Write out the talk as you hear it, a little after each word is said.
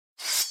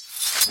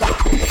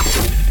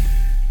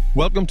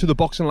Welcome to the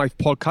Boxing Life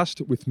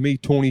podcast with me,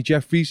 Tony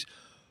Jeffries.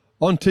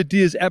 On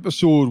today's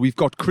episode, we've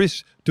got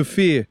Chris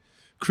Dufay.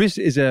 Chris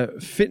is a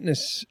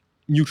fitness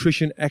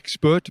nutrition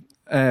expert.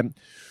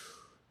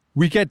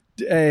 We get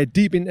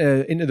deep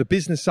into the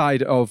business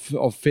side of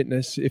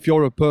fitness. If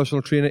you're a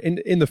personal trainer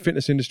in the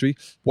fitness industry,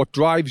 what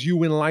drives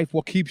you in life,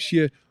 what keeps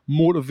you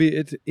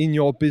motivated in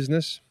your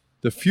business,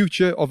 the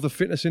future of the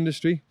fitness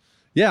industry.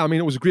 Yeah, I mean,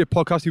 it was a great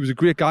podcast. He was a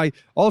great guy.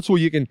 Also,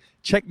 you can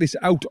check this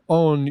out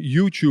on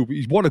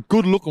YouTube. What a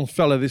good-looking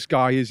fella this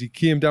guy is. He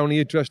came down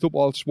here dressed up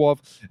all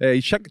suave.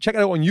 Check it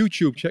out on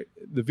YouTube. Check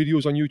the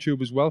videos on YouTube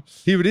as well.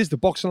 Here it is, the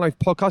Boxing Life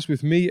podcast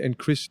with me and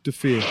Chris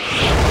Dufay.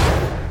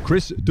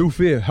 Chris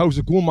Dufay, how's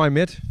it going, my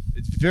mate?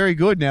 It's very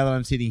good now that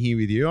I'm sitting here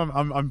with you.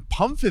 I'm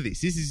pumped for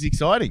this. This is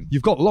exciting.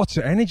 You've got lots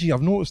of energy.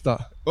 I've noticed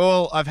that.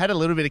 Well, I've had a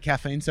little bit of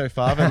caffeine so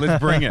far, but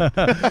let's bring it.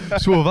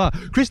 So have I.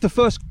 Chris, the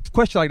first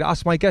question I like to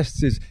ask my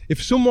guests is,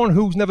 if someone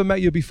who's never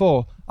met you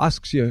before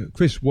asks you,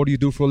 Chris, what do you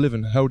do for a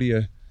living? How do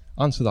you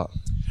answer that?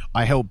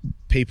 I help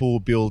people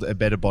build a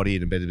better body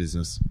and a better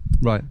business.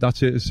 Right,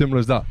 that's it, as simple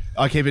as that.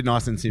 I keep it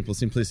nice and simple.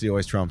 Simplicity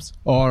always trumps.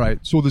 All right,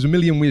 so there's a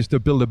million ways to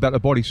build a better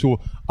body. So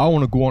I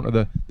want to go on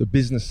to the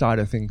business side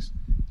of things.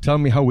 Tell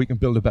me how we can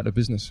build a better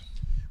business.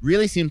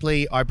 Really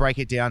simply, I break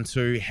it down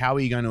to how are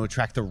you going to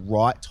attract the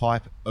right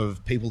type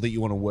of people that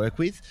you want to work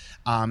with?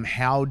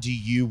 How do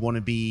you want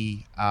to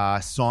be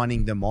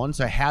signing them on?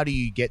 So how do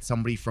you get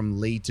somebody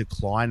from lead to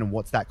client, and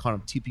what's that kind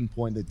of tipping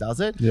point that does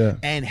it? Yeah.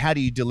 And how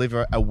do you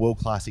deliver a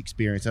world-class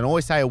experience? And I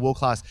always say a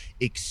world-class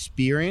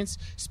experience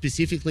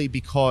specifically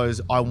because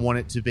I want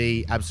it to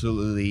be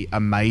absolutely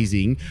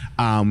amazing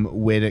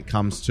when it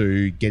comes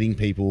to getting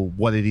people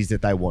what it is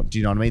that they want. Do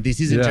you know what I mean?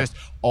 This isn't just,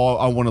 oh,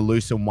 I want to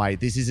lose some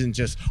weight. This isn't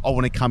just, I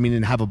want to come in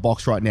and have a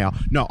box right now.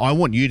 No, I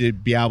want you to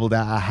be able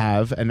to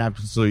have an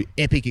absolute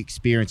epic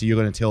experience that you're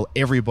going to tell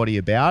everybody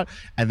about,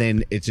 and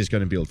then it's just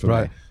going to build from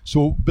there.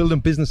 So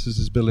building businesses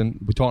is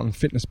we're talking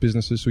fitness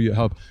businesses, so you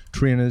help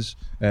trainers,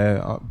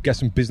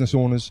 guessing business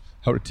owners,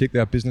 how to take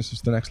their businesses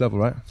to the next level,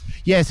 right?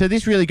 Yeah, so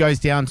this really goes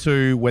down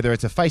to whether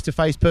it's a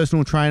face-to-face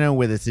personal trainer,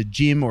 whether it's a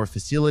gym or a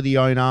facility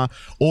owner,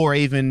 or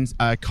even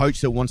a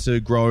coach that wants to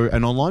grow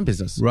an online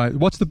business. Right.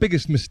 What's the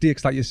biggest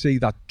mistakes that you see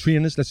that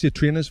trainers, let's say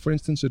trainers, for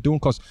instance, are doing?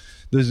 Because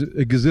there's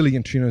a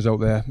gazillion trainers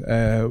out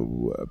there,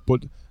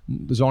 but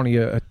there's only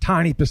a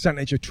tiny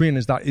percentage of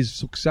trainers that is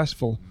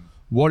successful.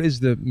 What is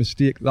the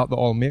mistake that they're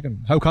all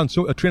making? How can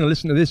a trainer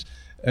listen to this,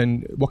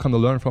 and what can they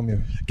learn from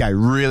you? Okay,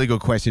 really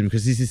good question,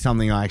 because this is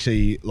something I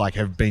actually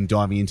have been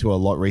diving into a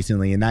lot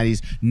recently, and that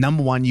is,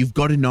 number one, you've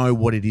got to know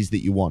what it is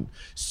that you want.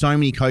 So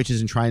many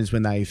coaches and trainers,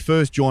 when they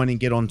first join and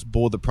get on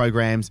board the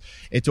programs,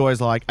 it's always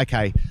like,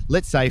 okay,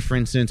 let's say, for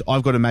instance,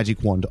 I've got a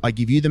magic wand. I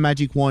give you the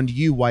magic wand,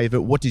 you wave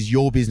it. What does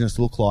your business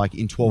look like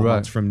in 12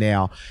 months from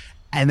now?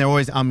 And they're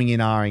always umming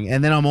and ahhing.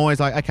 And then I'm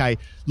always like, okay,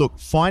 look,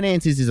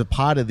 finances is a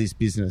part of this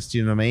business. Do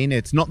you know what I mean?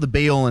 It's not the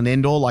be all and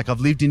end all. Like, I've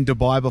lived in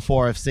Dubai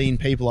before. I've seen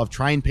people, I've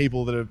trained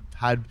people that have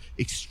had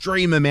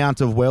extreme amounts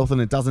of wealth,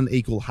 and it doesn't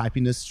equal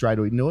happiness straight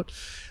into it.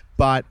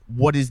 But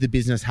what does the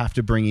business have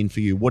to bring in for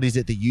you? What is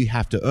it that you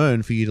have to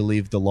earn for you to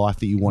live the life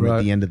that you want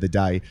at the end of the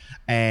day?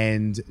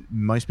 And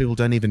most people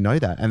don't even know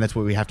that. And that's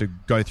where we have to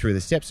go through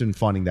the steps and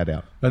finding that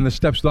out. And the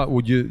steps that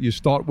would you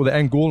start with the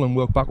end goal and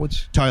work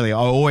backwards? Totally. I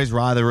always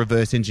rather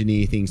reverse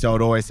engineer things. So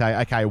I'd always say,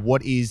 okay,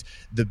 what is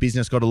the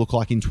business got to look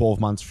like in 12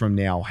 months from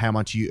now? How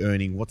much are you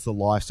earning? What's the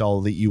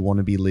lifestyle that you want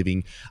to be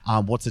living?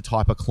 What's the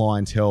type of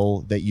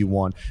clientele that you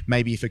want?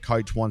 Maybe if a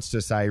coach wants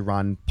to, say,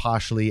 run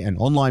partially an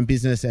online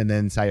business and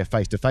then, say, a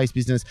face-to-face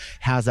business,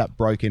 how's that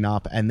broken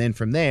up? And then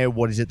from there,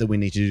 what is it that we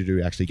need to do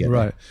to actually get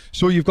there?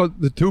 So you've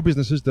got the two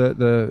businesses,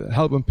 the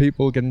helping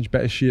people get into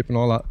better shape and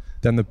all that.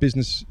 Then the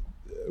business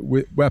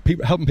where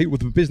people helping people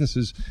with the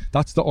businesses,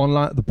 that's the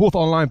both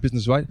online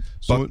business, right?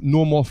 So but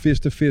no more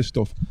face-to-face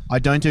stuff. I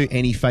don't do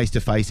any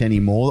face-to-face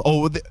anymore.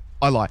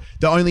 I lie.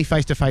 The only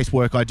face-to-face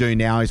work I do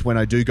now is when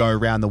I do go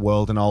around the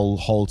world and I'll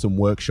hold some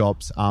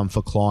workshops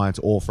for clients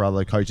or for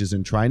other coaches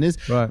and trainers.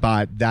 Right.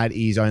 But that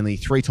is only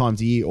 3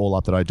 times a year all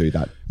up that I do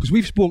that. Because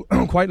we've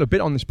spoken quite a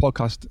bit on this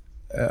podcast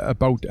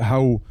about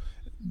how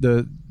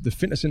the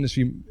fitness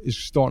industry is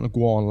starting to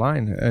go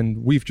online,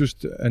 and we've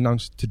just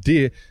announced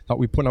today that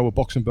we put our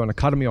Box and Burn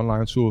Academy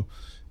online. So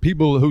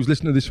people who's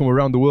listening to this from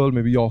around the world,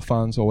 maybe your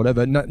fans or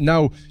whatever,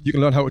 now you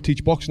can learn how to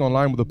teach boxing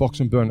online with the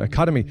Box and Burn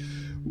Academy.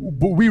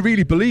 But we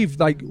really believe,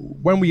 like,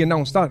 when we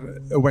announced that,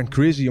 it went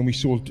crazy and we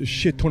sold a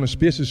shit ton of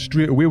spaces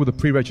straight away with the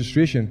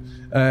pre-registration.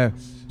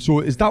 So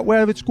is that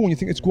where it's going? You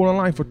think it's going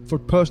online for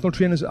personal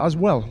trainers as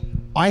well?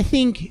 I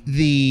think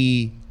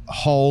the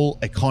whole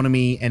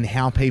economy and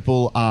how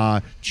people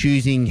are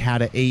choosing how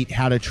to eat,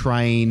 how to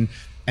train,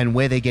 and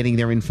where they're getting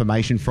their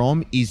information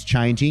from is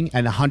changing,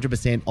 and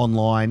 100%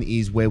 online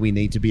is where we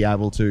need to be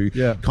able to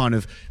kind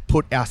of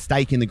put our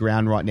stake in the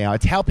ground right now.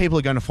 It's how people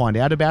are going to find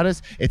out about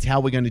us. It's how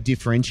we're going to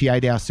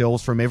differentiate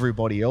ourselves from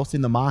everybody else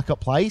in the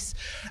marketplace.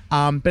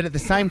 But at the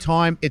same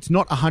time, it's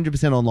not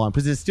 100% online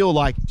because it's still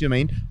like, do you know what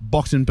I mean,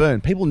 box and burn.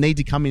 People need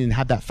to come in and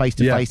have that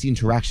face-to-face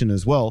interaction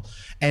as well.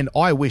 And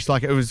I wish,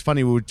 like, it was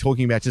funny, we were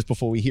talking about just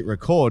before we hit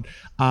record,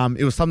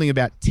 it was something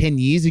about 10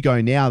 years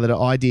ago now that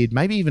I did,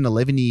 maybe even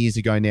 11 years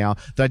ago now,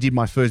 that I did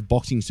my first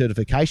boxing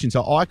certification.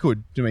 So I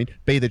could, do you know what I mean,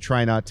 be the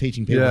trainer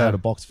teaching people how to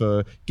box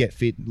for get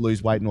fit,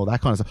 lose weight and all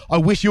that kind of stuff. I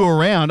wish you were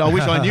around. I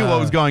wish I knew what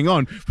was going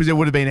on because it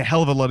would have been a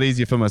hell of a lot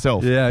easier for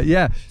myself.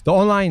 Yeah. The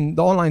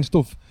online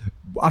stuff,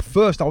 at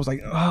first I was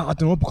like, I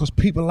don't know, because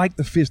people like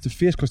the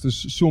face-to-face because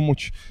there's so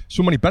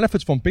many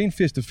benefits from being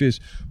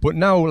face-to-face. But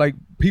now, like,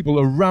 people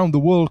around the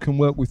world can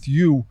work with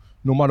you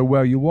no matter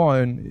where you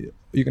are, and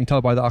you can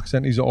tell by the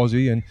accent he's an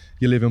Aussie and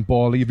you live in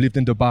Bali, you've lived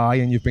in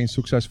Dubai and you've been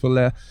successful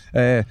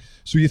there.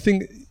 So you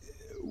think,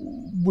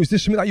 was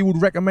this something that you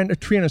would recommend to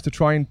trainers to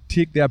try and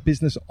take their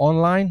business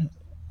online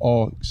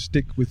or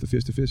stick with the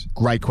face-to-face?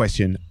 Great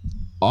question.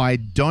 I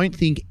don't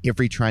think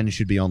every trainer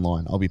should be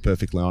online. I'll be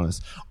perfectly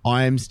honest.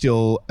 I am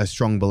still a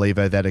strong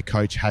believer that a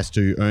coach has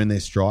to earn their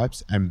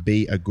stripes and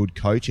be a good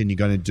coach, and you're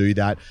going to do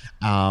that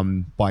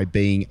by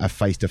being a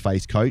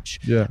face-to-face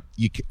coach. Yeah.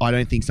 I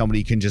don't think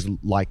somebody can just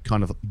like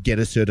kind of get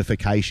a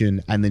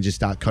certification and then just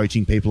start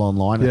coaching people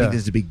online. I think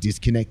there's a big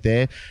disconnect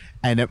there,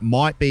 and it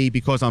might be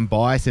because I'm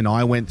biased and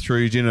I went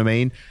through, do you know what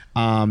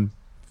I mean?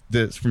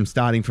 From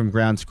starting from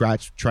ground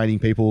scratch, training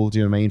people, do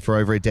you know what I mean, for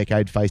over a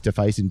decade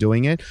face-to-face and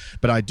doing it.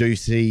 But I do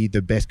see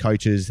the best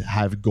coaches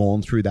have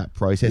gone through that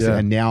process.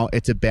 And now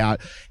it's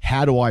about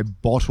how do I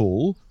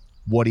bottle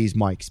what is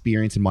my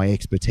experience and my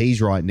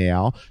expertise right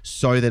now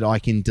so that I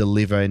can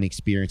deliver an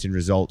experience and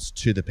results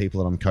to the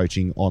people that I'm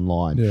coaching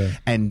online. Yeah.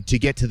 And to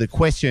get to the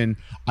question,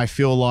 I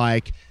feel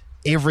like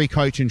every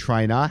coach and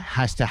trainer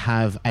has to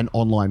have an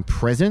online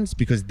presence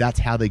because that's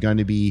how they're going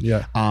to be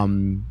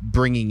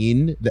bringing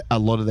in a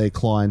lot of their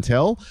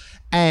clientele.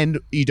 And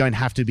you don't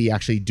have to be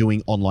actually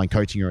doing online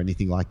coaching or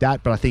anything like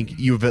that. But I think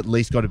you've at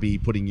least got to be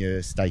putting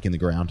your stake in the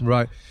ground.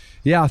 Right.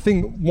 Yeah, I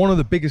think one of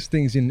the biggest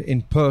things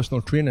in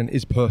personal training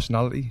is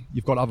personality.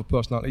 You've got to have a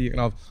personality. You can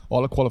have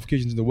all the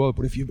qualifications in the world.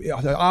 But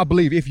I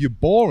believe if you're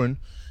boring,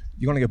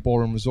 you're going to get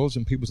boring results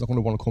and people's not going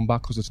to want to come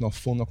back because it's not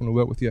fun, not going to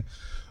work with you.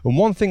 And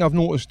one thing I've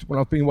noticed when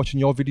I've been watching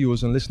your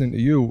videos and listening to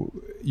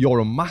you, you're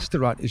a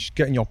master at is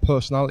getting your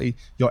personality,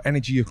 your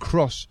energy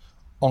across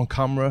on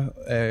camera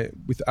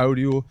with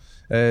audio.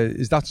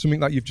 Is that something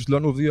that you've just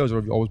learned over the years or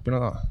have you always been at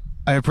that?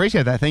 I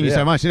appreciate that. Thank you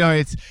so much. You know,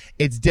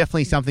 it's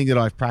definitely something that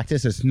I've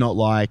practiced. It's not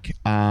like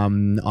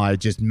I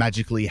just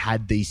magically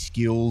had these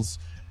skills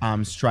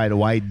straight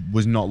away. It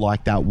was not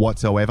like that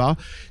whatsoever.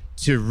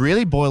 To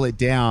really boil it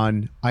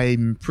down,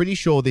 I'm pretty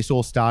sure this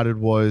all started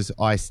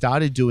I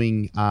started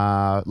doing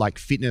like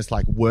fitness,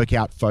 like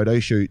workout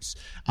photo shoots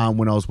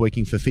when I was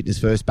working for Fitness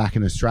First back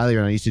in Australia,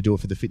 and I used to do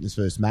it for the Fitness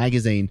First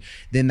magazine.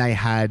 Then they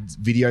had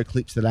video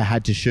clips that I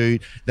had to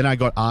shoot. Then I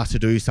got asked to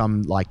do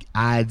some like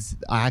ads.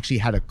 I actually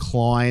had a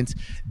client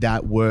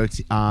that worked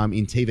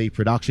in TV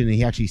production, and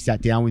he actually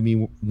sat down with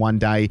me one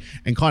day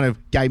and kind of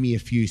gave me a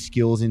few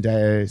skills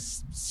into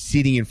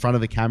sitting in front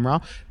of the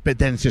camera. But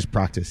then it's just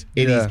practice.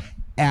 It is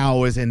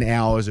hours and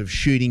hours of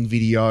shooting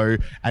video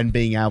and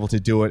being able to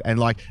do it. And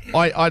like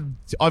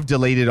I've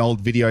deleted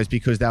old videos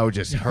because they were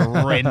just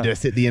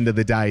horrendous at the end of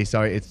the day.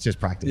 So it's just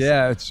practice.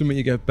 Yeah, it's something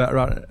you get better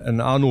at.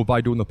 And I know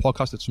by doing the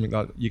podcast, it's something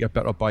that you get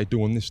better at by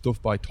doing this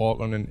stuff, by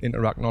talking and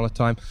interacting all the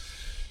time.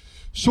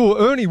 So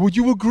Ernie, would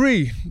you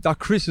agree that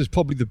Chris is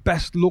probably the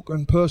best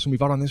looking person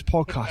we've had on this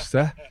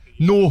podcast?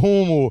 No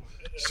homo.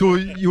 So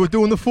you were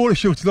doing the photo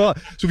shoots and all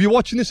that. So if you're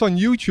watching this on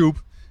YouTube,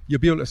 you'll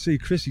be able to see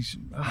Chris. He's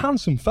a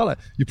handsome fella.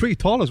 You're pretty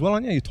tall as well,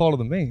 aren't you? You're taller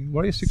than me.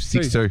 What are you,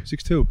 6'2"?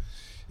 6'2".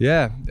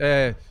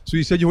 Yeah. So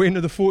you said you were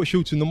into the photo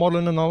shoots and the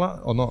modelling and all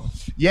that, or not?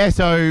 Yeah.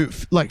 So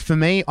like for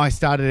me, I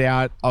started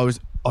out.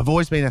 I've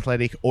always been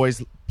athletic.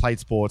 Always played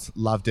sports.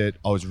 Loved it.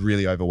 I was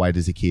really overweight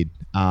as a kid,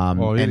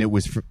 and it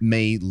was for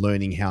me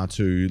learning how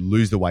to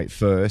lose the weight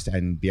first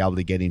and be able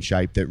to get in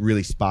shape that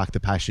really sparked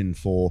the passion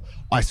for.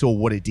 I saw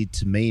what it did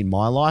to me in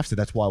my life, so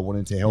that's why I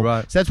wanted to help.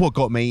 Right. So that's what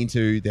got me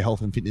into the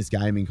health and fitness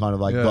game and kind of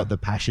like got the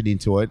passion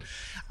into it.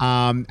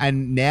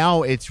 And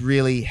now it's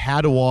really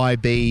how do I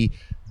be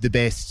the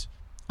best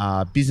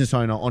business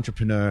owner,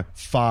 entrepreneur,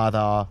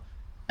 father,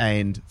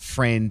 and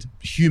friend,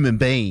 human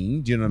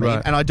being, do you know what I mean?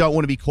 Right. And I don't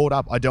want to be caught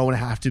up. I don't want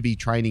to have to be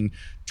training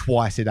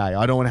twice a day.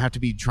 I don't want to have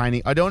to be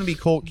training. I don't want to be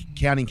caught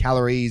counting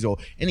calories or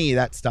any of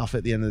that stuff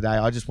at the end of the day.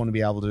 I just want to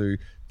be able to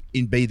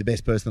be the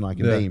best person I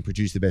can be and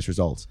produce the best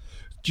results.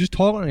 Just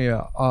talking to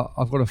you,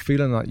 I've got a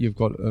feeling that you've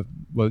got,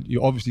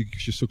 you obviously,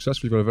 because you're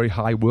successful, you've got a very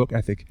high work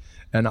ethic.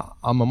 And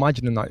I'm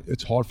imagining that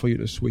it's hard for you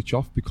to switch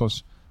off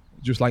because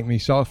just like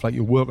myself, like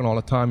you're working all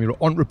the time, you're an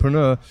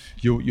entrepreneur,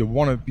 you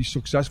want to be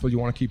successful, you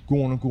want to keep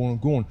going and going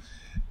and going.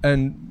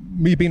 And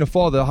me being a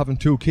father, having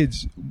 2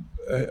 kids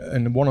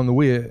and one on the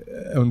way,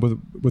 and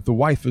with the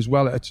wife as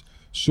well, it's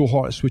so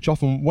hard to switch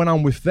off. And when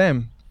I'm with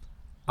them,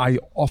 I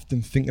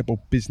often think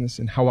about business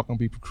and how I can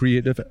be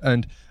creative,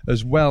 and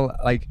as well,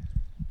 like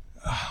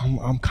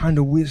I'm kind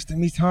of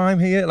wasting my time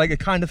here. Like it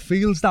kind of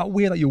feels that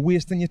way, that you're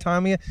wasting your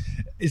time here.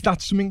 Is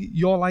that something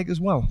you're like as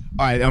well?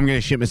 All right, I'm going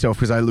to shit myself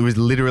because I was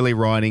literally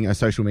writing a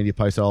social media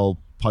post I'll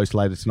post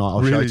later tonight.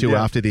 I'll show it to you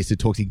after this. It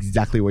talks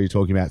exactly what you're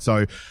talking about.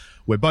 So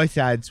we're both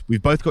dads.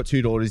 We've both got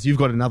 2 daughters. You've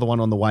got another one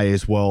on the way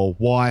as well.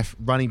 Wife,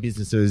 running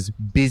businesses,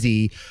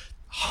 busy.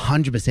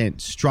 100%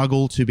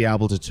 struggle to be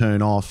able to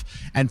turn off.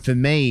 And for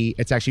me,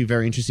 it's actually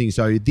very interesting.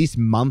 So this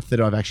month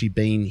that I've actually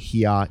been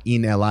here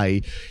in LA,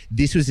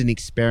 this was an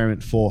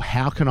experiment for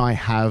how can I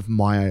have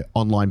my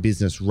online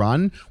business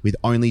run with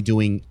only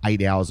doing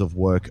 8 hours of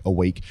work a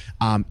week.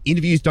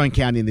 Interviews don't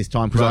count in this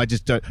time because I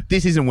just don't,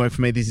 this isn't work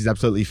for me. This is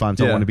absolutely fun.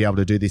 So I want to be able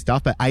to do this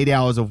stuff, but 8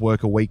 hours of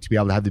work a week to be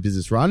able to have the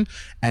business run.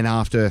 And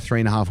after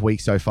 3.5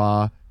 weeks so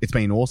far, it's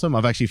been awesome.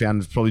 I've actually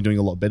found it's probably doing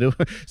a lot better.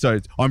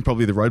 So I'm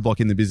probably the roadblock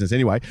in the business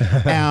anyway.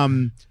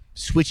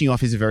 Switching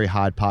off is a very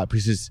hard part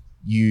because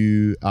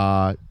you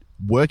are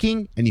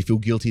working and you feel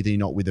guilty that you're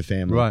not with the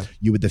family. Right.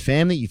 You're with the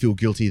family, you feel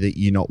guilty that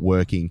you're not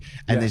working.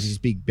 And there's this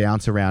big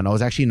bounce around. I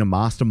was actually in a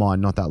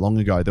mastermind not that long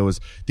ago.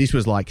 This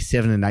was like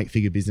 7 and 8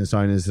 figure business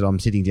owners that I'm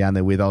sitting down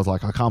there with. I was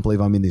like, I can't believe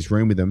I'm in this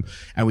room with them.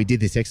 And we did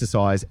this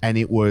exercise, and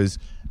it was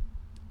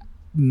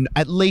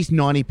at least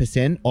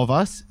 90% of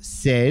us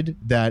said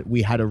that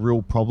we had a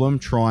real problem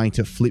trying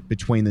to flip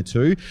between the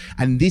two.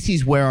 And this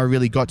is where I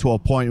really got to a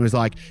point. It was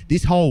like,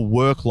 this whole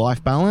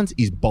work-life balance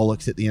is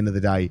bollocks at the end of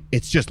the day.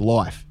 It's just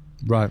life.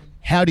 Right.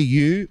 How do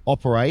you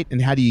operate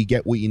and how do you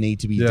get what you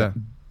need to be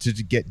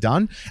to get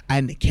done?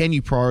 And can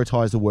you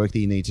prioritize the work that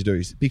you need to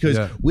do? Because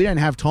we don't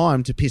have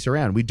time to piss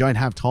around. We don't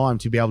have time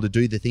to be able to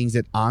do the things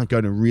that aren't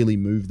going to really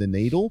move the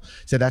needle.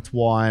 So that's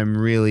why I'm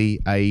really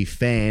a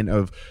fan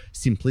of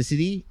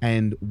simplicity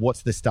and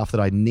what's the stuff that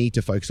I need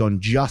to focus on,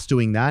 just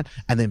doing that,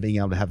 and then being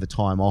able to have the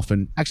time off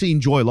and actually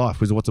enjoy life.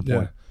 Because what's the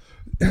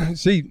point?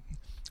 See,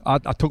 I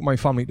took my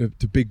family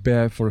to Big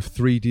Bear for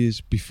 3 days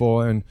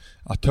before, and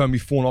I turned my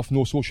phone off,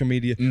 no social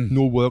media,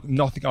 no work,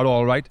 nothing at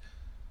all, right?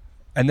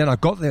 And then I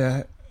got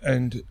there,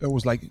 and it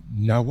was like,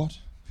 now what?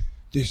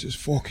 This is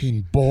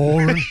fucking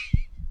boring.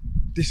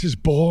 This is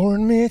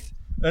boring, mate.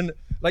 And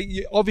like,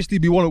 obviously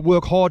we want to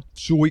work hard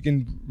so we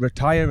can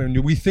retire,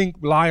 and we think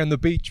lie on the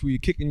beach where you're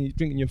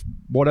drinking your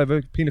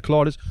whatever, pina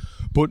coladas.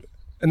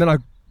 And then I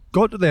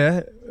got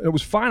there, and it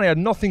was fine. I had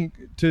nothing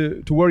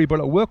to worry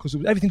about at work because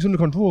everything's under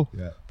control.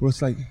 Yeah. But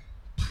it's like,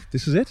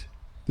 this is it?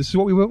 This is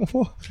what we're working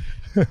for?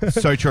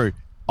 So true.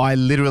 I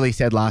literally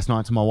said last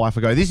night to my wife,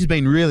 I go, this has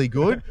been really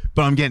good,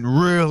 but I'm getting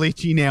real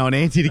itchy now and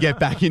antsy to get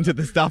back into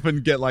the stuff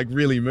and get like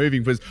really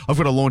moving, because I've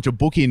got to launch a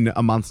book in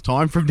a month's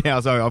time from now.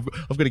 So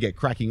I've got to get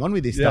cracking on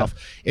with this stuff.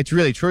 It's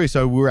really true.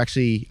 So we were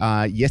actually,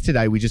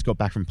 yesterday we just got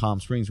back from Palm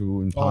Springs. We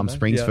were in Palm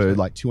Springs for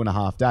like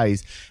 2.5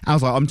 days. I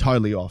was like, I'm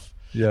totally off.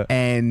 Yeah.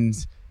 And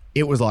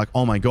it was like,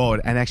 oh my God.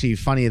 And actually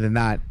funnier than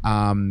that,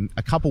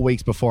 a couple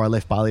weeks before I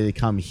left Bali to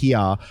come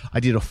here, I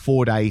did a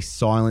 4-day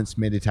silence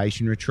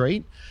meditation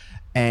retreat.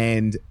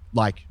 And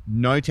like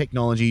no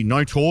technology,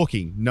 no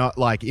talking, no,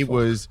 like it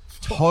was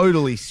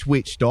totally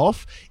switched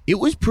off. It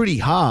was pretty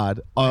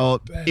hard.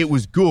 It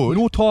was good.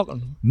 No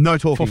talking. No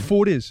talking. For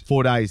 4 days.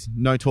 4 days.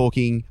 No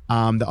talking.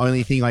 The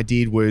only thing I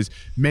did was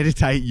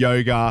meditate,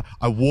 yoga.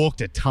 I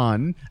walked a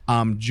ton,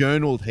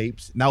 journaled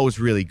heaps. And that was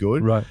really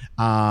good. Right.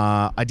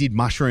 I did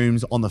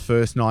mushrooms on the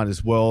first night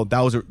as well. That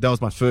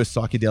was my first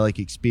psychedelic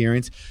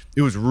experience.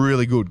 It was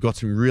really good. Got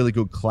some really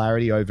good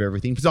clarity over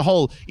everything. Because the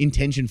whole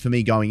intention for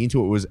me going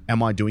into it was,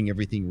 am I doing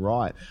everything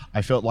right?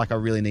 I felt like I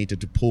really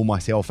needed to pull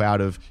myself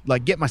out of,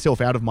 like, get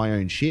myself out of my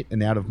own shit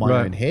and out of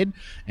my own head.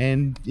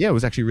 And yeah, it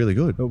was actually really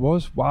good. It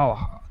was.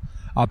 Wow.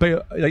 I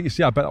bet, like you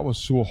say, I bet that was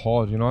so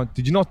hard, you know.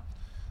 Did you not?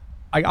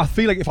 I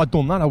feel like if I'd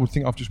done that, I would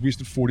think I've just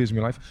wasted 4 days of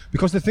my life.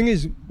 Because the thing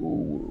is,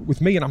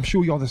 with me, and I'm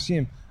sure you're the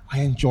same,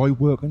 I enjoy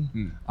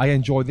working. I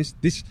enjoy this.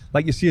 This,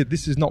 like you say,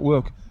 this is not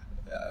work.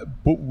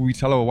 But we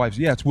tell our wives,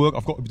 yeah, it's work.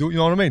 I've got to do it. You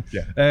know what I mean?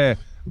 Yeah.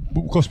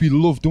 Because we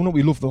love doing it.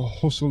 We love the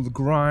hustle, the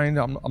grind.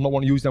 I'm not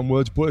wanting to use them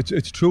words, but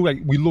it's true. Like,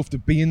 we love to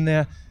be in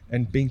there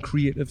and being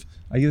creative.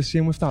 Are you the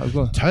same with that as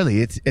well?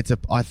 Totally.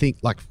 I think,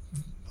 like,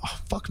 oh,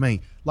 fuck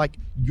me. Like,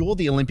 you're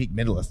the Olympic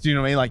medalist. Do you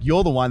know what I mean? Like,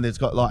 you're the one that's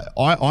got, like,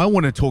 I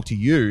want to talk to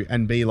you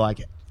and be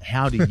like,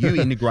 how do you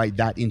integrate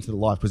that into the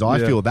life? Because I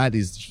feel that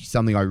is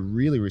something I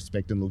really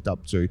respect and looked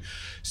up to.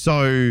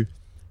 So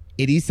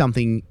it is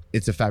something,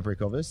 it's a fabric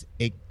of us.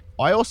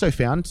 I also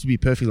found, to be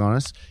perfectly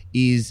honest,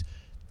 is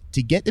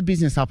to get the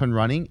business up and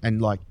running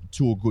and, like,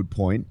 to a good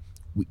point,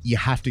 you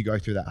have to go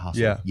through that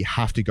hustle. Yeah. You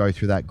have to go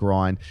through that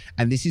grind.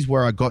 And this is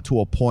where I got to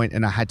a point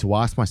and I had to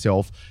ask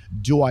myself,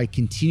 do I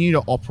continue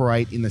to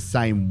operate in the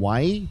same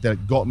way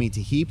that got me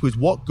to here? Because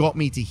what got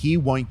me to here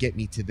won't get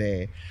me to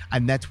there.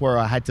 And that's where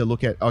I had to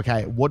look at,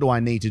 okay, what do I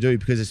need to do?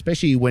 Because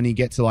especially when you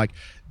get to, like,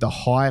 the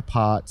higher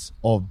parts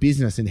of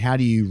business and how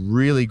do you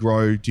really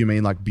grow? Do you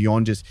mean like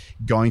beyond just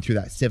going through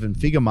that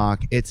 7-figure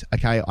mark? It's,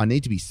 okay, I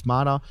need to be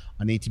smarter.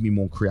 I need to be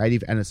more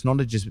creative. And it's not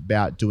just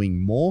about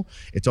doing more.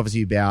 It's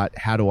obviously about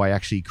how do I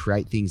actually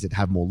create things that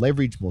have more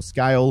leverage, more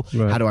scale?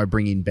 Right. How do I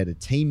bring in better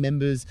team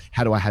members?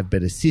 How do I have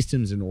better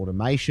systems and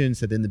automation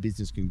so then the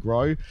business can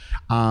grow?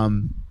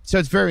 So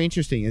it's very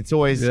interesting. It's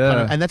always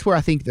and that's where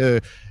I think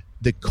the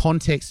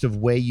context of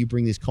where you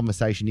bring this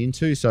conversation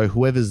into. So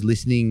whoever's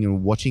listening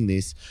and watching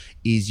this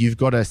is you've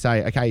got to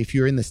say, okay, if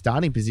you're in the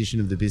starting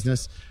position of the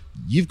business,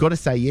 you've got to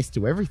say yes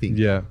to everything.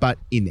 Yeah. But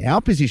in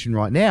our position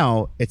right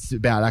now, it's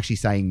about actually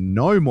saying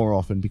no more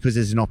often because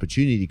there's an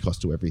opportunity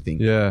cost to everything.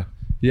 Yeah.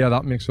 Yeah,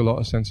 that makes a lot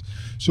of sense.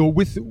 So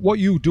with what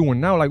you're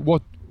doing now, like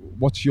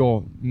what's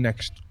your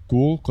next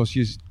goal? Because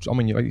you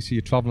see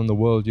you're traveling the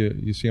world,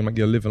 you seem like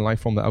you're living life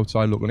from the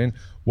outside looking in.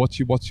 What's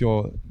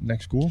your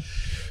next goal?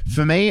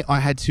 For me, I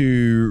had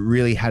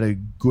a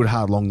good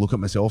hard long look at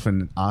myself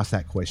and ask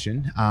that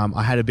question.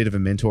 I had a bit of a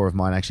mentor of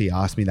mine actually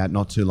asked me that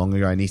not too long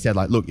ago, and he said,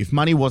 like, look, if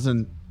money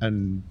wasn't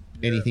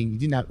anything,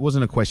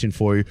 wasn't a question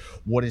for you,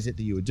 what is it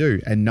that you would do?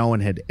 And no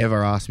one had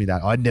ever asked me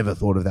that. I'd never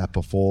thought of that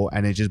before,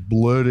 and it just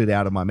blurted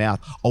out of my mouth.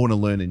 I want to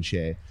learn and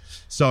share.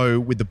 So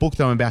with the book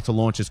that I'm about to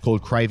launch, it's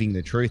called Craving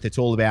the Truth. It's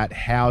all about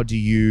how do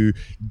you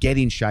get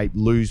in shape,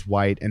 lose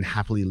weight, and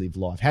happily live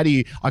life.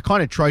 I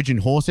kind of Trojan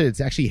horse it.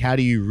 It's actually how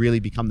do you really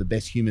become the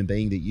best human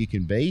being that you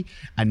can be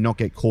and not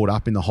get caught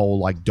up in the whole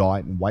like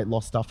diet and weight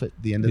loss stuff at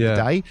the end of the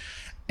day.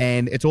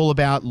 And it's all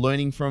about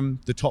learning from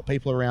the top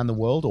people around the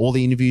world, all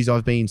the interviews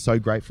I've been so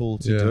grateful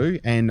to do.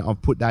 And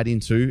I've put that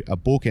into a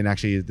book, and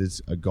actually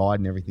there's a guide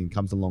and everything that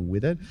comes along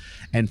with it.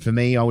 And for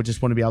me, I would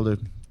just want to be able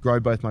to grow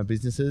both my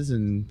businesses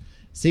and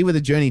see where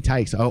the journey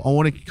takes. I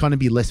want to kind of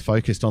be less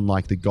focused on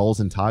like the goals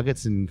and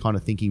targets and kind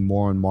of thinking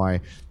more on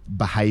my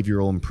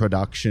behavioral and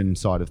production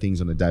side of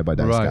things on a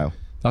day-by-day scale.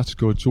 That's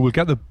good. So we'll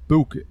get the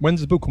book. When's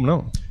the book coming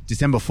out?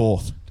 December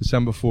 4th.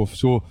 December 4th.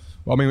 So,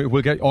 I mean,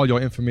 we'll get all your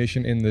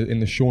information in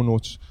the show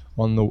notes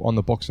on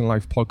the Boxing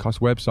Life podcast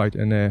website,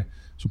 and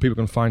so people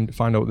can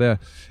find out there.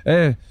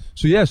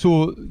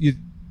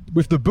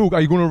 With the book,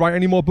 are you going to write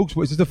any more books?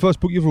 Is this the first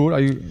book you've wrote?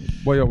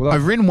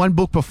 I've written one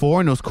book before,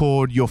 and it was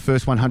called Your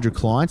First 100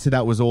 Clients. So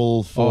that was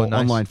all for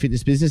online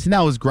fitness business, and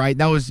that was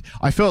great.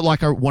 I felt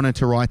like I wanted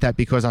to write that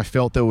because I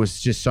felt there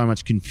was just so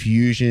much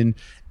confusion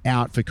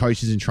out for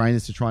coaches and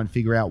trainers to try and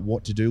figure out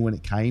what to do when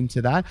it came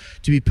to that.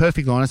 To be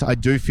perfectly honest, I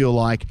do feel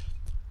like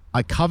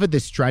I covered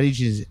the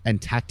strategies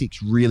and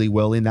tactics really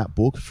well in that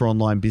book for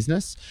online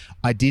business.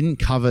 I didn't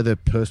cover the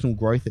personal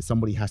growth that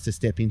somebody has to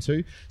step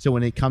into. So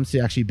when it comes to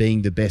actually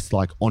being the best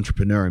like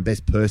entrepreneur and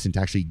best person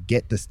to actually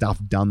get the stuff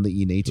done that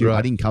you need to,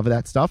 I didn't cover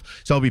that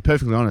stuff. So I'll be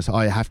perfectly honest,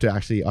 I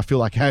feel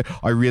like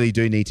I really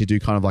do need to do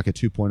kind of like a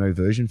 2.0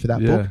 version for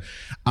that book.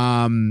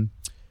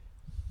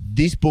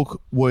 This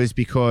book was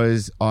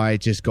because I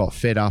just got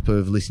fed up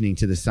of listening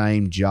to the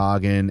same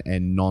jargon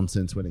and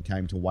nonsense when it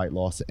came to weight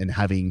loss and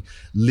having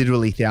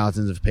literally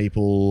thousands of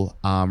people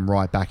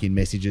write back in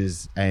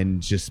messages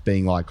and just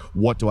being like,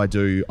 what do I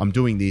do? I'm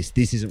doing this.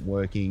 This isn't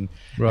working.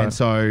 Right. And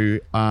so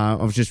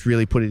I've just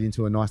really put it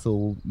into a nice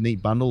little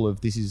neat bundle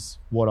of this is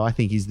what I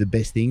think is the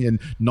best thing and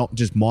not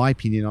just my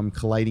opinion. I'm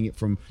collating it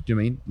from,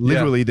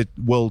 literally the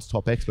world's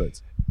top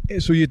experts.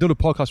 So you did a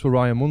podcast with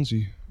Ryan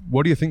Munsey.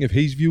 What do you think of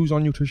his views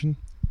on nutrition?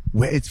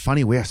 It's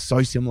funny, we are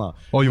so similar.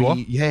 Oh, you are?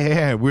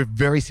 Yeah, we're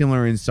very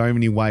similar in so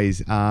many ways.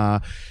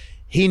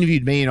 He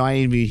interviewed me and I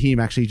interviewed him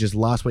actually just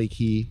last week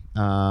here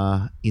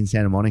in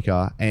Santa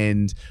Monica,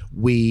 and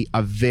we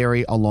are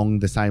very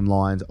along the same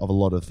lines of a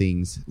lot of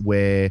things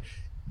where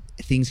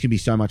things can be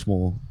so much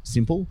more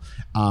simple.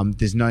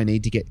 There's no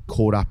need to get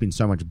caught up in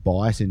so much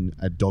bias and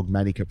a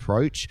dogmatic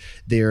approach.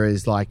 There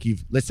is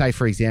let's say,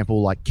 for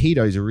example, like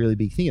keto is a really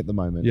big thing at the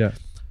moment. Yeah.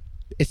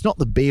 It's not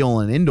the be all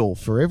and end all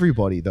for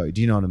everybody though.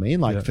 Do you know what I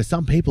mean? For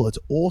some people it's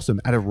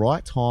awesome at a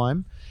right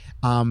time.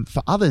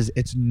 For others,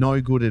 it's no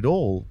good at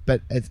all.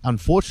 But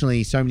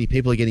unfortunately, so many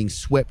people are getting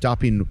swept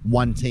up in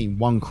one team,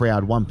 one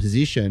crowd, one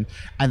position,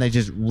 and they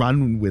just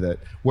run with it.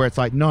 Where it's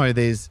like, no,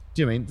 there's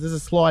a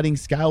sliding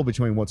scale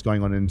between what's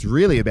going on, and it's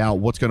really about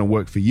what's going to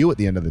work for you at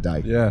the end of the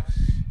day.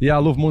 Yeah. I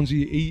love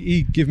Munsey.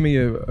 He gave me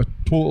a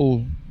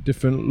total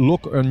different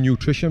look on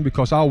nutrition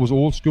because I was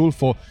old school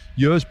for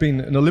years. Being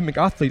an Olympic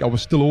athlete, I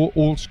was still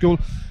old school.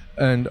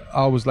 And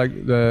I was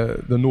like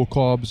the no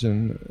carbs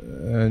and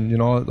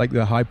like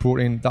the high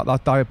protein,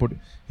 that diet, but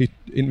he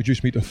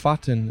introduced me to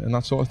fat and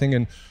that sort of thing.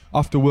 And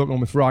after working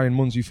with Ryan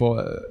Munsey for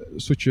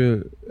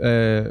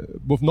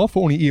but not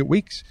for only 8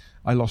 weeks,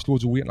 I lost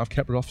loads of weight and I've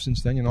kept it off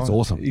since then. That's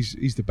awesome.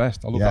 He's the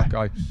best. I love that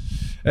guy.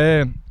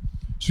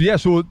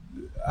 So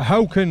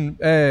how can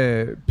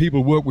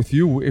people work with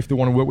you if they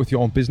want to work with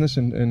you on business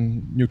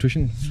and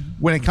nutrition?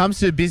 When it comes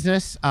to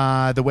business,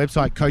 the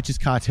website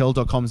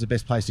coachescartel.com is the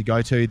best place to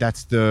go to.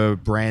 That's the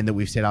brand that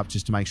we've set up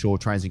just to make sure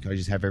trainers and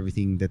coaches have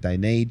everything that they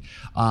need.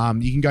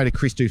 You can go to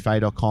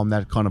chrisdufay.com.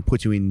 That kind of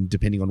puts you in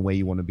depending on where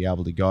you want to be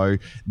able to go.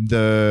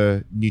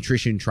 The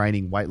nutrition,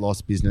 training, weight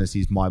loss business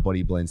is My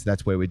Body Blend. So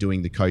that's where we're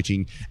doing the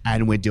coaching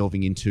and we're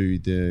delving into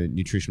the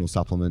nutritional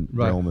supplement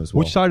realm as well.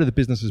 Which side of the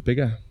business is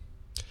bigger?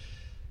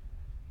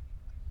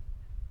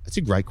 That's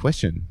a great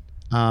question.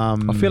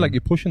 I feel like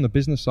you're pushing the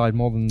business side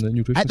more than the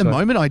nutrition At the side.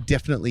 moment, I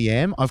definitely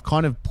am. I've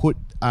kind of put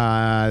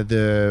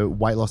the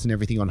weight loss and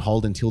everything on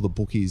hold until the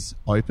book is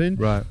open.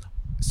 Right.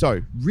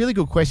 So, really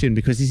good question,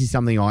 because this is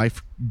something I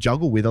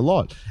juggle with a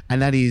lot.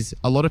 And that is,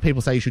 a lot of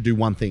people say you should do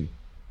one thing.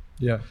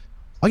 Yeah.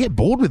 I get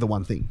bored with the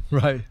one thing.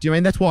 Right. Do you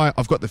mean that's why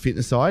I've got the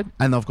fitness side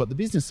and I've got the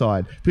business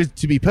side? Because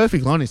to be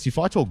perfectly honest, if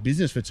I talk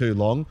business for too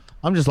long,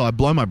 I'm just like,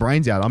 blow my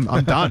brains out.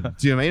 I'm done.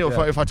 Do you know what I mean?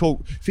 Or if I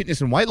talk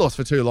fitness and weight loss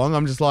for too long,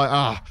 I'm just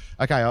like,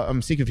 okay,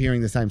 I'm sick of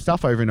hearing the same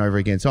stuff over and over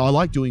again. So I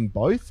like doing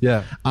both.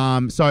 Yeah.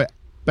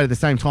 But at the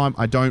same time,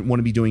 I don't want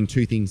to be doing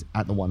two things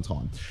at the one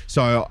time.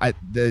 So at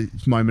the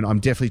moment, I'm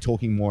definitely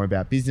talking more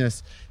about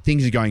business.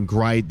 Things are going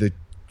great. The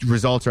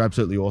results are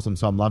absolutely awesome,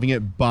 so I'm loving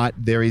it. But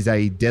there is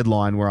a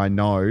deadline where I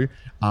know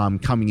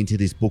coming into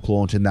this book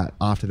launch, and that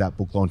after that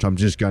book launch, I'm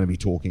just going to be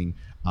talking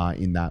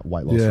in that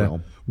weight loss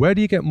realm. Where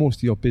do you get most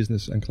of your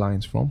business and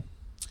clients from?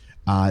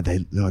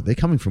 They're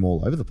coming from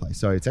all over the place.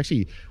 So it's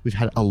actually, we've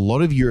had a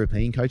lot of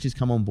European coaches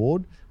come on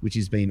board, which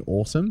has been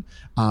awesome,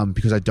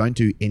 because I don't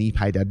do any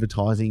paid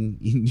advertising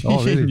in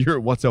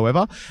Europe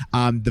whatsoever.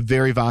 The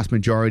very vast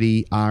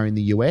majority are in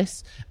the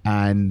US,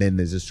 and then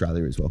there's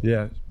Australia as well.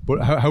 Yeah.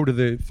 But how do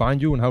they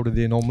find you, and how do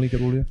they normally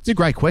get hold of you? It's a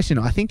great question.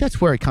 I think that's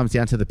where it comes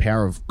down to the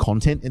power of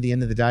content at the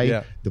end of the day.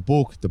 Yeah. The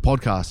book, the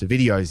podcast, the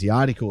videos, the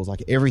articles,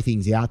 like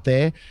everything's out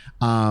there.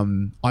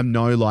 I'm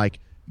no like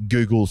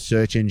Google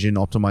search engine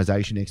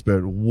optimization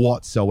expert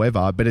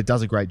whatsoever, but it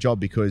does a great job,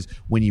 because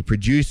when you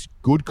produce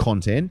good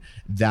content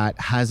that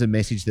has a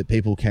message that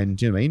people can,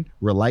 do you know what I mean,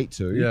 relate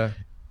to,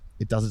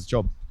 it does its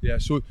job. Yeah.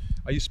 So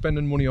are you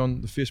spending money on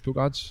the Facebook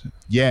ads?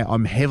 Yeah,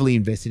 I'm heavily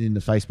invested in the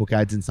Facebook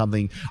ads, and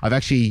something I've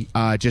actually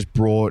just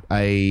brought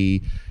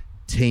a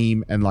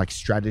team and like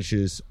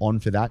strategists on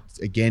for that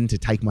again, to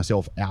take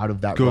myself out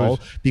of that role,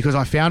 because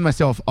I found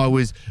myself, I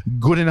was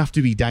good enough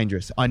to be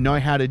dangerous. I know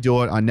how to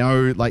do it. I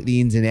know like the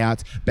ins and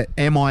outs, but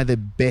am I the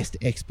best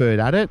expert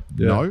at it?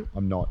 Yeah. No,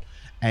 I'm not.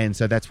 And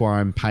so that's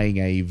why I'm paying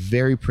a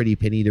very pretty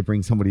penny to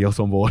bring somebody else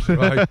on board.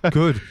 Right.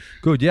 Good.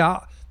 Yeah.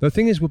 The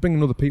thing is, we're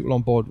bringing other people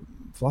on board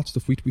for that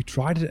stuff. We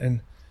tried it,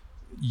 and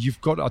you've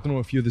got, I don't know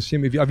if you're the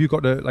same. Have you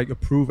got to like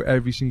approve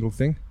every single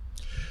thing?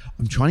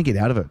 I'm trying to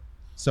get out of it.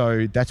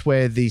 So that's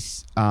where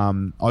this,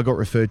 I got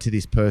referred to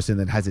this person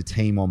that has a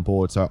team on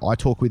board. So I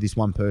talk with this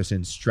one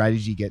person,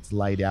 strategy gets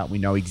laid out. We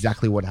know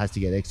exactly what has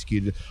to get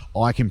executed.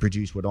 I can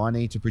produce what I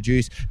need to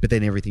produce, but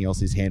then everything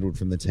else is handled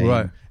from the team.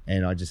 Right.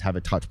 And I just have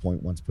a touch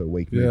point once per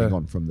week, moving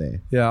on from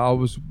there. Yeah, I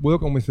was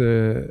working with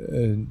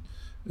a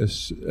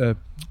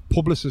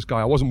publicist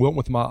guy. I wasn't working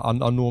with him. I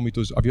know him. He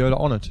does. Have you heard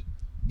of On It?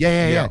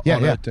 Yeah.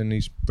 It, and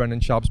he's Brendan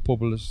Sharp's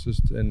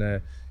publicist,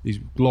 and he's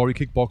Glory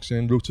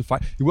Kickboxing, Roots of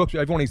Fight. He works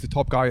with everyone. He's the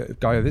top guy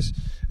of this,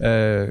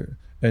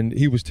 and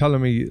he was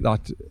telling me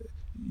that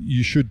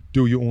you should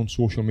do your own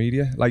social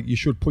media. Like, you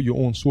should put your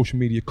own social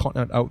media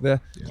content out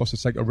there, because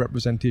it's like a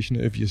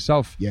representation of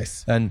yourself.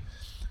 Yes. And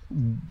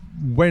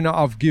when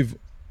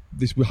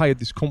we hired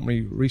this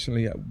company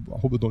recently. I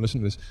hope they don't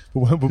listen to this, but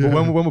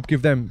when we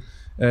give them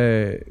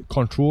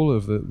control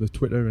of the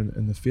Twitter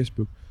and the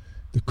Facebook,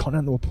 the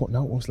content they were putting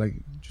out was like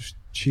just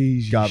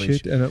cheesy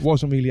garbage shit, and it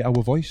wasn't really our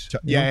voice.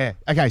 Yeah.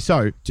 Okay,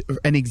 so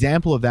an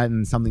example of that,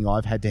 and something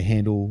I've had to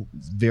handle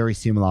very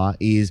similar,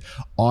 is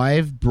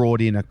I've brought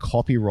in a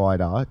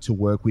copywriter to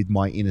work with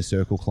my Inner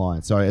Circle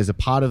clients. So as a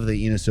part of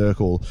the Inner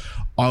Circle,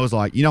 I was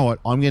like, you know what,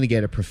 I'm going to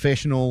get a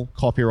professional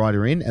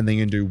copywriter in, and they're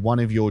going to do one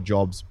of your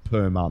jobs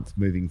per month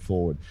moving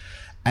forward.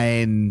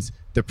 And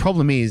the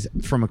problem is,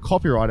 from a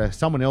copywriter,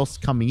 someone else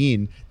coming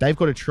in, they've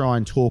got to try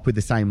and talk with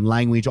the same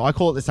language. I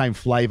call it the same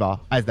flavor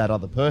as that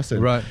other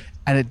person. Right.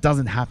 And it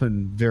doesn't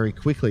happen very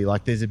quickly.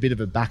 Like, there's a bit of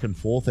a back and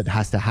forth that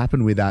has to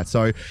happen with that.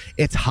 So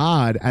it's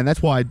hard. And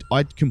that's why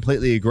I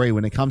completely agree.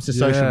 When it comes to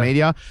social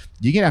media,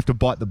 you're going to have to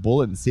bite the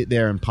bullet and sit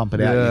there and pump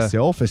it out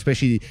yourself,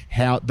 especially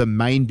how the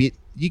main bit.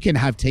 You can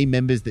have team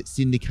members that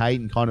syndicate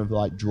and kind of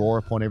like draw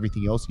upon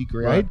everything else you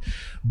create. Right.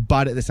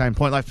 But at the same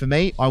point, like for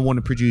me, I want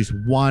to produce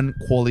one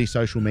quality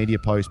social media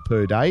post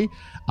per day.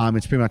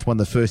 It's pretty much one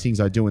of the first things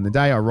I do in the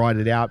day. I write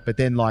it out, but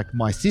then like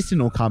my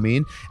assistant will come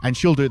in and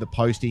she'll do the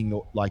posting,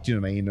 or like, do you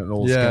know what I mean? And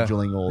all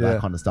scheduling, all that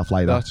kind of stuff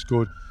later. That's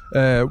good.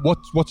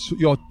 What's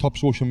your top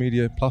social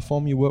media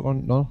platform you work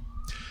on now?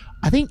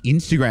 I think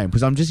Instagram,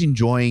 because I'm just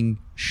enjoying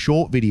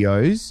short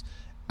videos.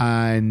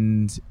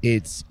 And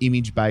it's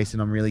image based,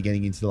 and I'm really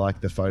getting into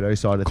like the photo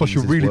side of things. Because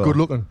you're really good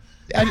looking.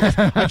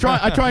 I try.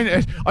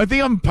 I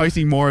think I'm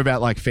posting more about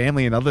like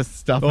family and other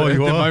stuff at the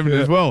moment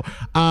as well.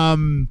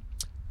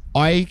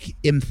 I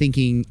am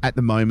thinking at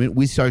the moment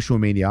with social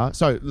media.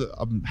 So look,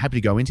 I'm happy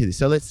to go into this.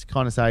 So let's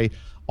kind of say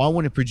I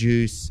want to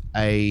produce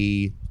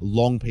a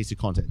long piece of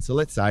content. So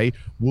let's say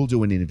we'll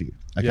do an interview.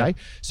 Okay. Yeah.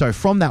 So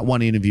from that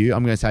one interview,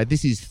 I'm going to say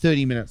this is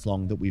 30 minutes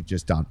long that we've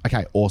just done.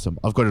 Okay, awesome.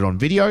 I've got it on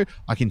video.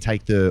 I can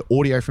take the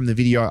audio from the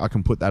video. I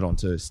can put that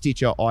onto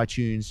Stitcher,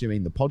 iTunes. I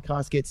mean, the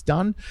podcast gets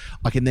done.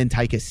 I can then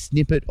take a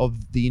snippet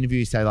of the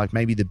interview, say like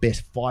maybe the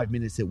best 5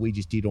 minutes that we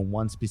just did on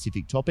one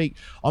specific topic.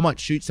 I might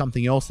shoot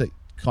something else that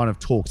kind of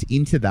talks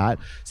into that.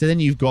 So then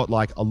you've got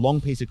like a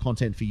long piece of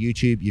content for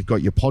YouTube. You've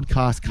got your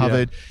podcast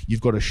covered.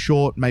 You've got a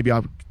short, maybe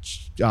I've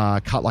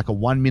cut like a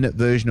 1 minute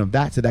version of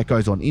that. So that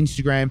goes on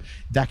Instagram.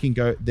 That can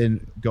go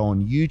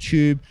on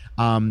YouTube.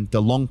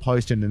 The long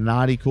post and an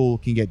article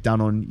can get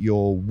done on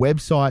your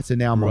website. So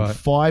now I'm on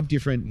 5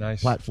 different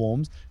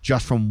platforms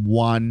just from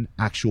one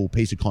actual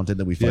piece of content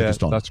that we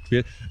focused on. That's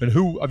great. And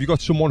have you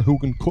got someone who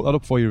can cut that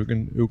up for you,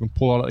 who can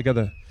pull all that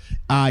together?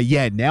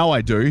 Now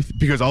I do,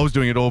 because I was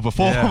doing it all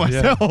before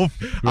myself.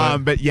 Right.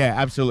 But yeah,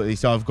 absolutely.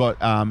 So I've got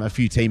a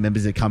few team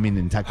members that come in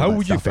and tackle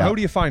that stuff out. How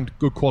do you find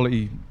good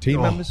quality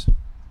team members?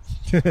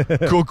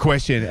 Good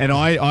question. And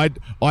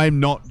I'm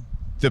not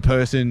the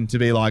person to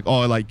be like,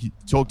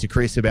 talk to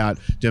Chris about.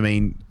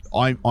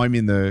 I'm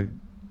in the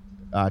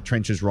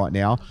trenches right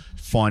now,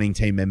 finding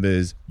team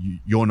members.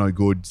 You're no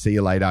good. See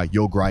you later.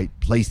 You're great.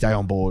 Please stay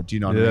on board. Do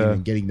you know what I mean?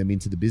 And getting them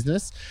into the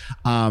business.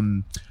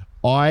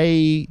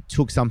 I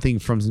took something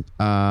from,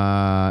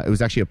 it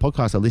was actually a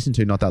podcast I listened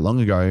to not that long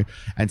ago,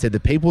 and said the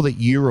people that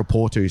you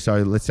report to,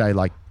 so let's say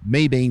like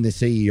me being the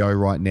CEO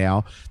right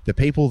now, the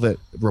people that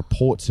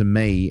report to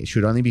me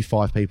should only be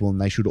 5 people, and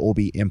they should all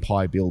be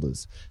empire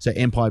builders. So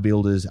empire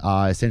builders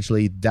are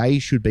essentially, they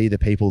should be the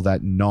people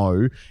that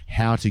know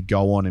how to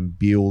go on and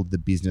build the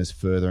business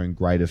further and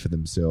greater for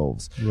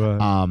themselves,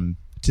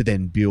 to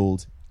then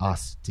build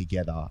us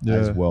together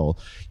as well.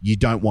 You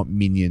don't want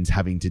minions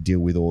having to deal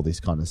with all this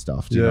kind of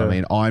stuff. Do you know what I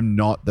mean? I'm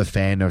not the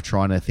fan of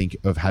trying to think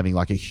of having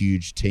like a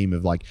huge team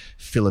of like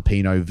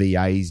Filipino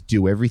VAs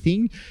do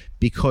everything,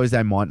 because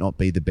they might not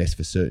be the best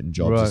for certain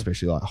jobs,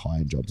 especially like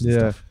high-end jobs and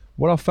stuff.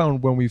 What I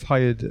found when we've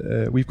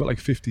hired, we've got like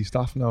 50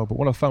 staff now, but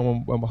what I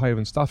found when we're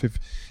hiring staff,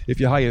 if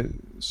you hire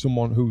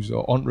someone who's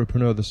an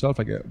entrepreneur themselves,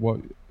 what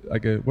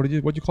do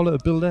you call it, a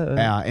builder?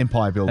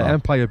 Empire builder.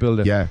 Empire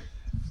builder. Yeah.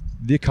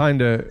 They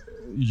kind of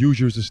use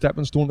you as a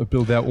stepping stone to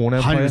build their own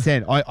empire.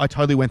 100%. I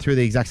totally went through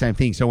the exact same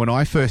thing. So when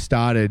I first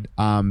started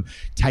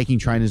taking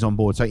trainers on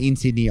board, so in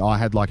Sydney, I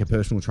had like a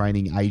personal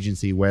training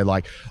agency where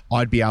like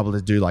I'd be able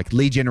to do like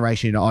lead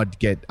generation. I'd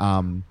get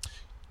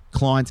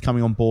clients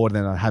coming on board,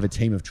 and then I'd have a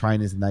team of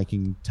trainers, and they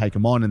can take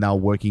them on, and they were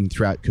working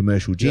throughout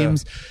commercial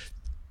gyms.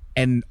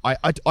 And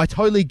I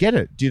totally get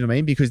it. Do you know what I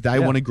mean? Because they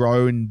want to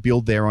grow and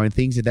build their own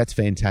things, and that's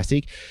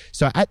fantastic.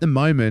 So at the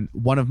moment,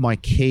 one of my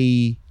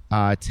key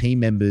team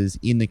members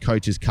in the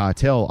Coaches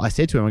Cartel, I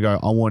said to him,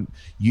 I want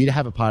you to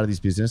have a part of this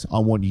business. I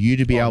want you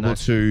to be able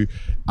to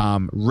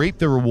reap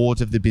the rewards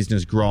of the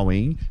business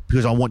growing,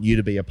 because I want you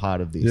to be a part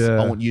of this.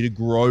 I want you to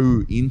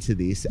grow into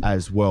this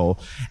as well.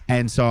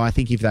 And so I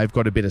think if they've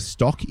got a bit of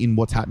stock in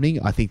what's happening,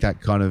 I think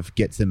that kind of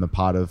gets them a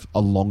part of a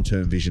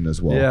long-term vision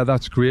as well. Yeah,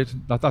 that's great.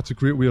 That's a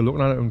great way of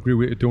looking at it, and a great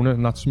way of doing it.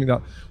 And that's something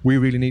that we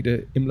really need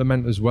to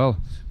implement as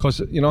well. Because,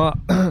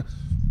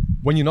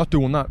 when you're not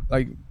doing that,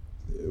 like,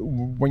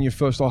 when you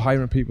first start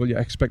hiring people, you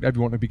expect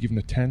everyone to be given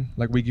a 10.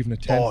 Like, we're given a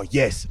 10. Oh,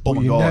 yes. Oh,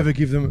 my God. God. Never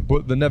give them,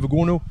 but they're never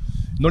going to.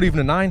 Not even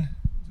a 9.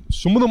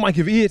 Some of them might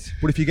give 8,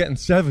 but if you're getting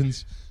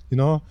 7s,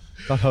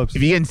 that helps.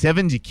 If you're getting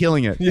 7s, you're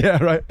killing it.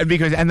 Yeah, right.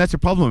 And that's a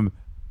problem.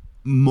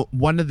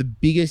 One of the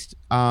biggest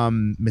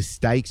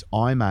mistakes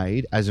I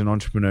made as an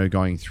entrepreneur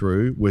going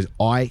through was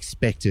I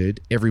expected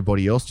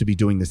everybody else to be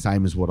doing the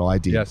same as what I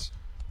did. Yes.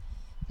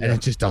 And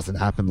it just doesn't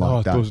happen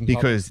like that,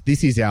 because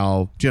this is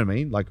our, do you know what I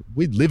mean? Like,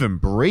 we live and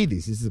breathe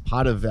this. This is a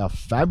part of our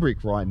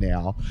fabric right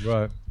now.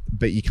 Right.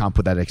 But you can't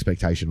put that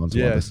expectation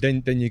onto others.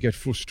 Then you get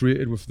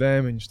frustrated with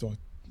them, and you start,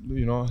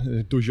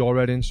 it does your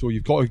head in. So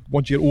you've got to,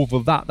 once you get over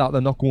that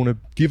they're not going to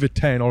give a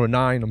 10 or a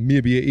 9 or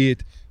maybe an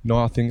 8.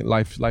 I think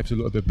life's a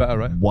little bit better,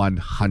 right?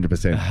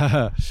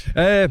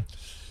 100%.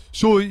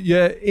 So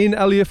yeah, in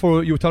LA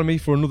you were telling me,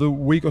 for another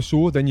week or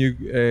so, then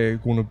you're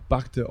going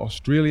back to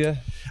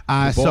Australia.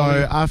 So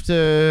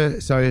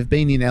I've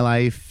been in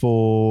LA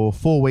for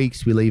 4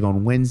 weeks. We leave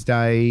on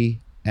Wednesday.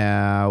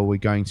 We're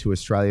going to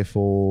Australia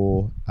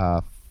for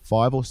 5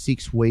 or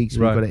 6 weeks.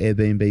 We've got an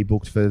Airbnb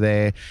booked for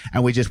there,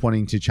 and we're just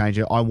wanting to change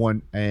it. I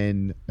want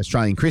an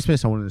Australian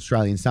Christmas. I want an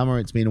Australian summer.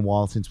 It's been a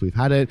while since we've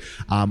had it.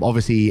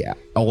 Obviously,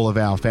 all of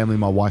our family,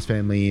 my wife's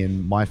family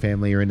and my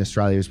family, are in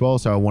Australia as well,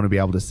 so I want to be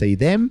able to see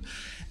them.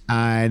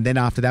 And then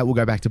after that, we'll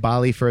go back to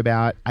Bali for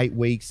about 8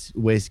 weeks.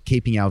 We're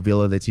keeping our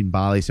villa that's in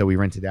Bali, so we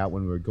rent it out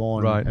when we were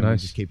gone. Right, and we'll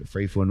just keep it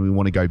free for when we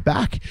want to go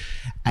back.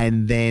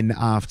 And then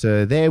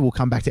after there, we'll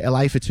come back to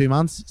LA for 2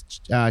 months,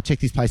 check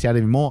this place out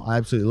even more. I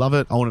absolutely love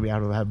it. I want to be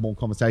able to have more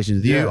conversations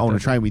with you. I want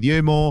to train with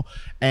you more.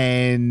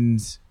 And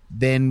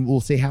then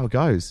we'll see how it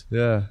goes.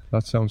 Yeah,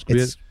 that sounds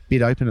great. It's a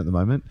bit open at the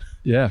moment.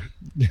 Yeah.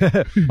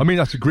 I mean,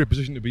 that's a great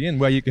position to be in,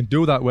 where you can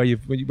do that, where you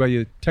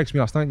texted me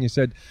last night and you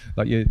said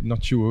that you're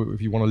not sure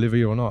if you want to live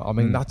here or not. I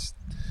mean, that's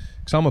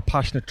because I'm a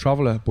passionate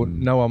traveller, but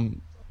now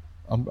I'm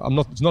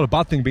not. It's not a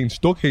bad thing being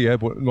stuck here,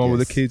 but with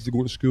the kids to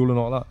go to school and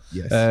all that.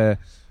 Yes.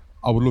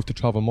 I would love to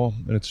travel more,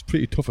 and it's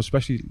pretty tough,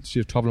 especially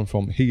travelling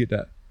from here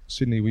to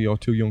Sydney. We are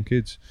 2 young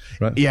kids,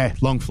 right? Yeah,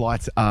 long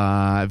flights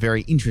are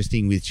very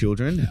interesting with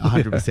children,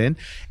 100%.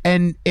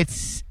 And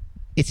it's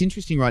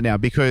interesting right now,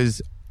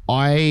 because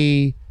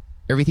I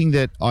everything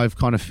that I've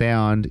kind of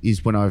found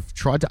is when I've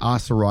tried to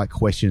ask the right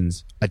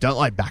questions. I don't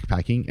like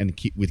backpacking and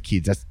with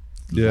kids. I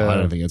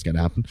don't think that's going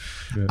to happen.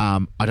 Yeah.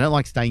 I don't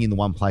like staying in the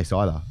one place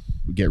either.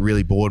 We get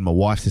really bored. My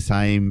wife's the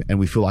same, and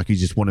we feel like we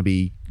just want to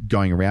be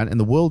going around. And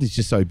the world is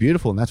just so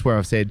beautiful. And that's where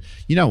I've said,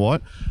 you know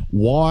what?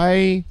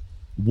 Why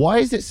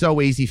is it so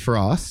easy for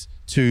us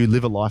to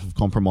live a life of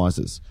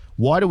compromises?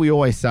 Why do we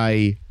always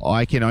say,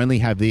 I can only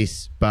have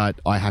this, but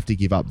I have to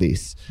give up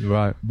this?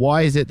 Right.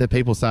 Why is it that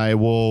people say,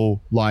 well,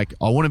 like,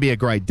 I want to be a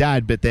great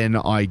dad, but then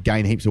I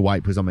gain heaps of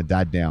weight because I'm a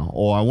dad now?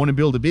 Or I want to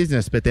build a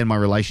business, but then my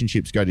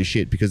relationships go to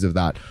shit because of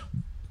that?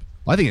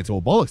 I think it's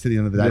all bollocks at the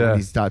end of the day when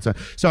you start.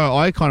 So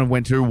I kind of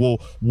went through, well,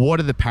 what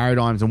are the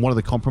paradigms and what are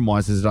the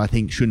compromises that I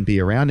think shouldn't be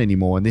around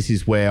anymore? And this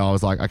is where I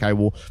was like, okay,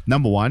 well,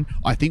 number one,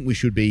 I think we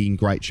should be in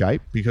great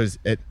shape, because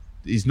it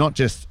is not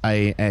just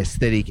a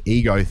aesthetic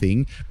ego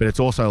thing, but it's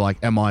also like,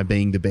 am I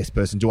being the best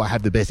person? Do I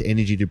have the best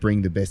energy to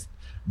bring the best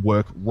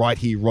work right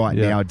here, right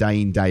now, day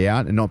in, day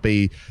out, and not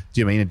be,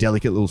 do you mean, a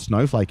delicate little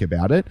snowflake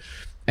about it?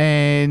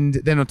 And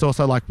then it's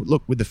also like,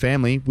 look, with the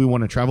family, we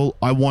want to travel.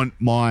 I want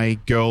my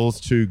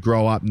girls to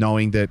grow up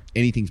knowing that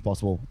anything's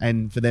possible,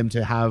 and for them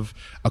to have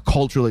a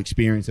cultural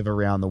experience of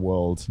around the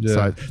world. Yeah.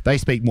 So they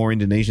speak more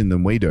Indonesian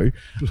than we do.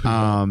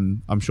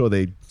 I'm sure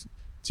they, do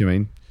you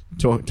mean,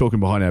 talking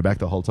behind our back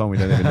the whole time we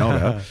don't even know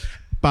about.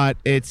 But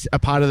it's a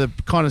part of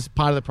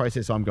the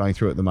process I'm going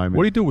through at the moment.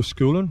 What do you do with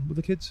schooling with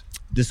the kids?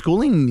 The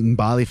schooling in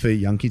Bali for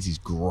young kids is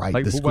great.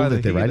 Like, the school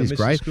that they're at is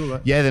great. School,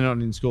 right? Yeah, they're not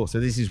in school. So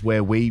this is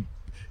where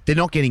they're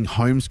not getting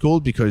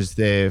homeschooled because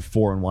they're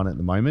 4 and 1 at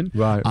the moment.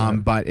 Right.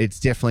 But it's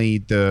definitely,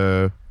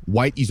 the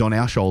weight is on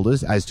our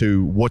shoulders as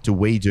to what do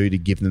we do to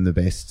give them the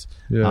best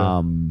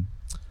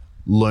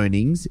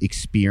learnings,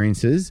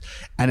 experiences.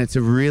 And it's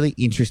a really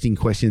interesting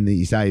question that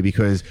you say,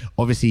 because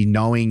obviously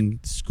knowing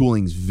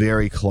schooling's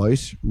very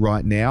close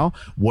right now,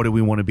 what do we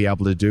want to be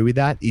able to do with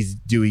that?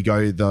 Do we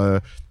go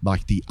the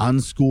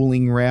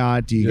unschooling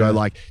route? Do you go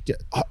like,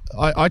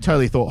 I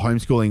totally thought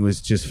homeschooling was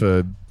just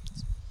for,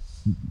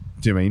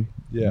 do you mean?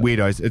 Yeah.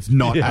 Weirdos. It's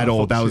not at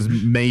all. That was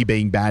me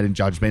being bad and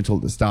judgmental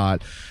at the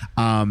start.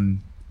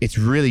 It's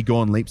really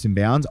gone leaps and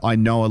bounds. I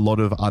know a lot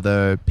of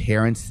other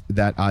parents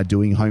that are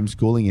doing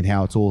homeschooling and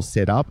how it's all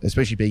set up,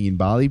 especially being in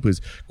Bali,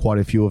 because quite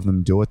a few of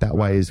them do it that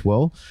way as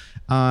well.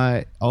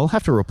 I'll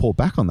have to report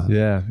back on that.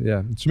 Yeah.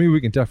 It's something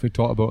we can definitely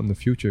talk about in the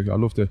future. I'd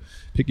love to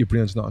pick your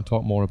brains on that and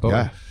talk more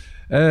about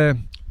it.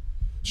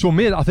 So,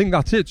 mate, I think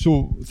that's it.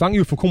 So, thank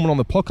you for coming on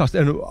the podcast.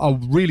 And I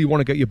really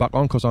want to get you back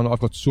on, because I know I've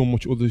got so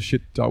much other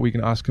shit that we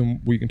can ask and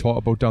we can talk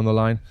about down the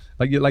line.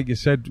 Like you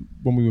said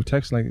when we were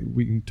texting, like,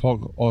 we can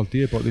talk all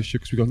day about this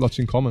shit because we've got lots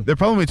in common. The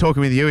problem with talking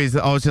with you is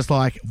that I was just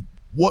like,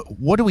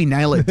 what do we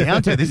nail it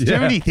down to? There's too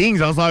many things.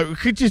 I was like, we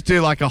could just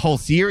do like a whole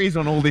series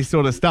on all this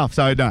sort of stuff.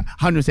 So, no,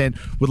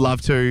 100% would love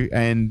to.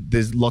 And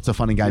there's lots of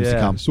fun and games to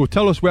come. So,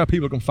 tell us where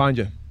people can find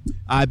you.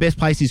 Best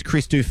place is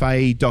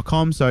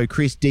chrisdufay.com. So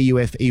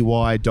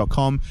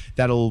chrisdufey.com.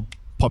 That'll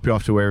pop you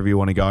off to wherever you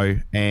want to go.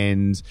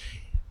 And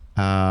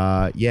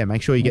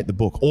make sure you get the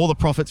book. All the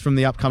profits from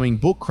the upcoming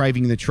book,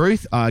 Craving the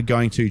Truth, are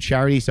going to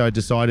charity. So I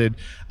decided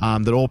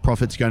that all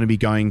profits are going to be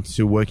going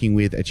to working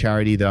with a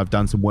charity that I've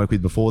done some work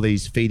with before,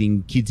 these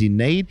feeding kids in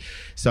need.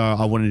 So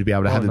I wanted to be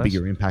able to have a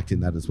bigger impact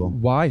in that as well.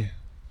 Why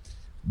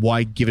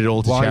give it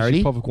all to charity? Why is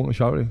the profit going to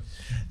charity?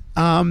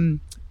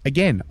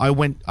 Again, I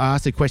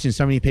asked a question.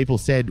 So many people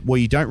said, well,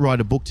 you don't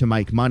write a book to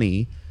make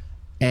money.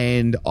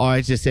 And I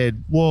just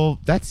said, well,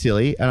 that's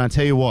silly. And I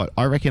tell you what,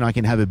 I reckon I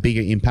can have a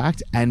bigger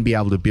impact and be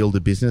able to build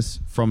a business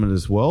from it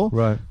as well.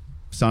 Right.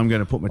 So I'm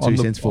going to put my 2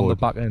 cents forward. On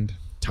the back end.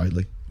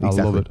 Totally.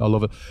 Exactly. I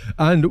love it.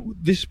 And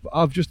this,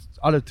 I've just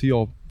added to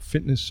your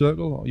fitness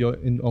circle. You're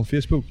on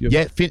Facebook.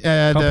 Can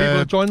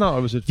people join that,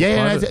 or was it?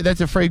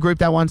 That's a free group,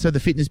 that one. So the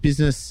Fitness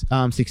Business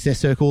Success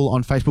Circle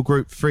on Facebook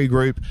group, free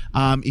group.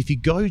 If you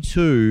go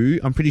to,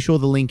 I'm pretty sure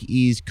the link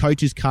is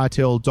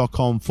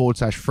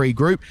coachescartel.com/free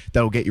group.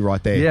 That'll get you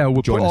right there. Yeah,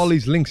 we'll put all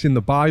these links in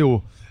the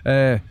bio.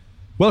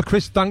 Well,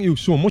 Chris, thank you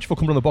so much for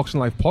coming on the Boxing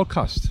Life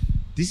podcast.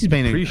 This has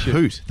been a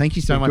hoot. Thank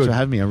you so much for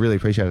having me. I really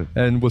appreciate it.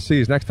 And we'll see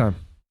you next time.